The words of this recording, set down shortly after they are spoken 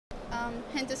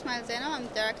Hend Zainal. I'm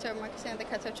Director of Marketing at the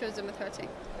Qatar Tourism Authority.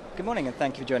 Good morning and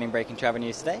thank you for joining Breaking Travel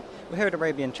News today. We're here at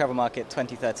Arabian Travel Market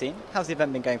 2013. How's the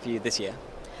event been going for you this year?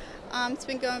 It's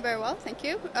been going very well, thank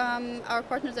you. Our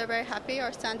partners are very happy,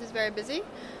 our stand is very busy,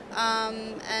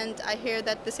 and I hear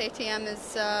that this ATM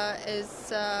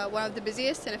is one of the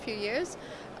busiest in a few years,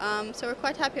 so we're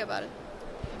quite happy about it.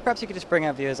 Perhaps you could just bring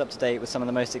our viewers up to date with some of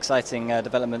the most exciting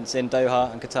developments in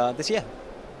Doha and Qatar this year.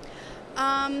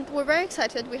 We're very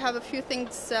excited. We have a few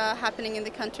things happening in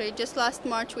the country. Just last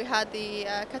March we had the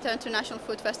Qatar International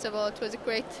Food Festival. It was a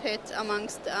great hit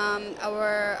amongst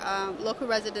our local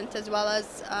residents as well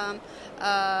as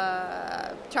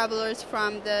travelers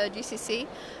from the GCC.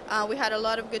 We had a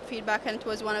lot of good feedback, and it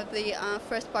was one of the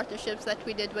first partnerships that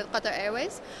we did with Qatar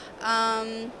Airways.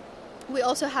 We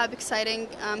also have exciting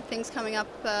things coming up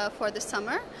for the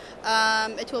summer.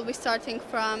 It will be starting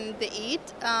from the Eid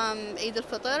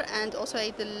al-Fitr, and also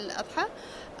Eid al-Adha.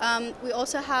 We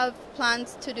also have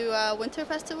plans to do a winter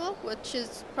festival, which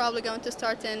is probably going to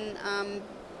start in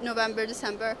November,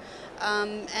 December,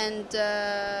 and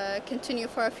continue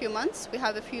for a few months. We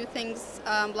have a few things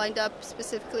lined up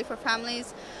specifically for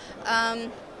families.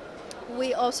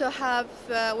 We also have,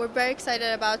 we're very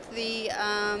excited about the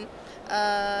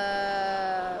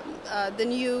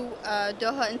new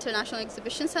Doha International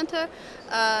Exhibition Center,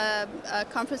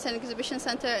 Conference and Exhibition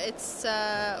Center.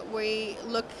 We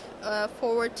look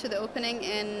forward to the opening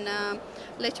in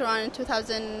later on in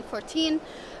 2014.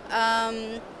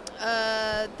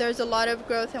 There's a lot of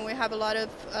growth, and we have a lot of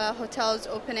hotels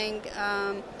opening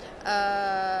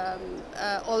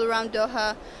all around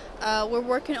Doha. We're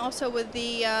working also with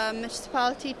the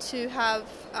municipality to have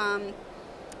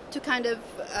to kind of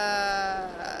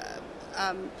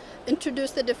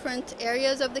introduce the different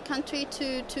areas of the country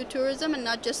to tourism, and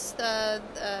not just the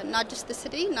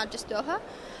city, not just Doha.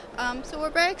 So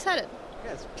we're very excited.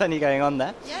 There's plenty going on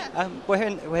there. Yeah. We're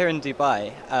here in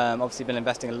Dubai. Obviously, been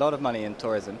investing a lot of money in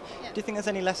tourism. Yeah. Do you think there's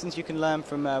any lessons you can learn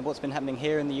from what's been happening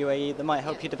here in the UAE that might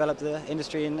help you develop the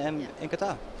industry in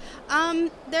Qatar?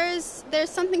 There's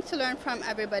something to learn from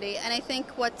everybody, and I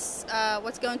think what's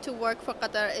going to work for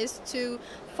Qatar is to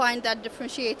find that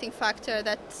differentiating factor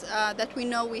that we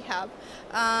know we have.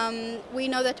 We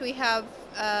know that we have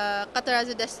Qatar as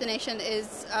a destination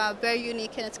is very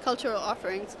unique in its cultural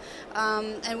offerings,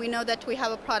 and we know that we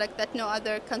have a product that no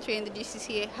other country in the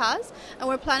GCC has, and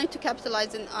we're planning to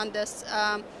capitalize on this.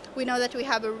 We know that we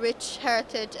have a rich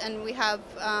heritage, and we have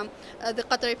the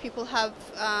Qatari people have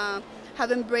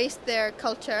embraced their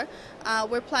culture.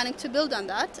 We're planning to build on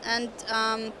that,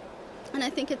 and I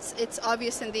think it's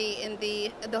obvious in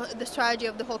the strategy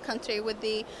of the whole country with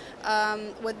the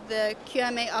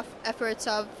QMA efforts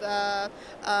of the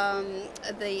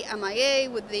MIA,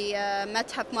 with the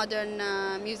Methab Modern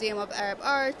Museum of Arab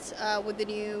Art, with the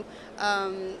new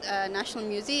National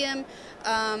Museum.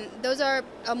 Those are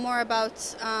more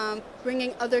about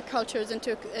bringing other cultures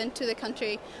into the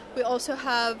country. We also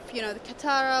have, the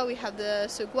Katara, we have the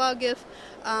Souk Waqif,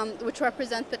 which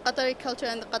represent the Qatari culture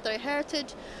and the Qatari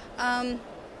heritage.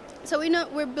 So we know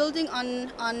we're building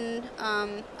on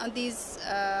these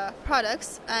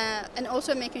products, and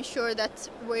also making sure that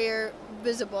we're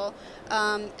visible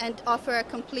and offer a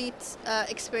complete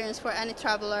experience for any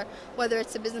traveler, whether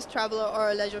it's a business traveler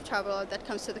or a leisure traveler that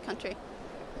comes to the country.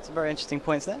 Some very interesting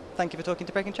points there. Thank you for talking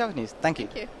to Breaking Travel News. Thank you.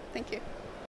 Thank you.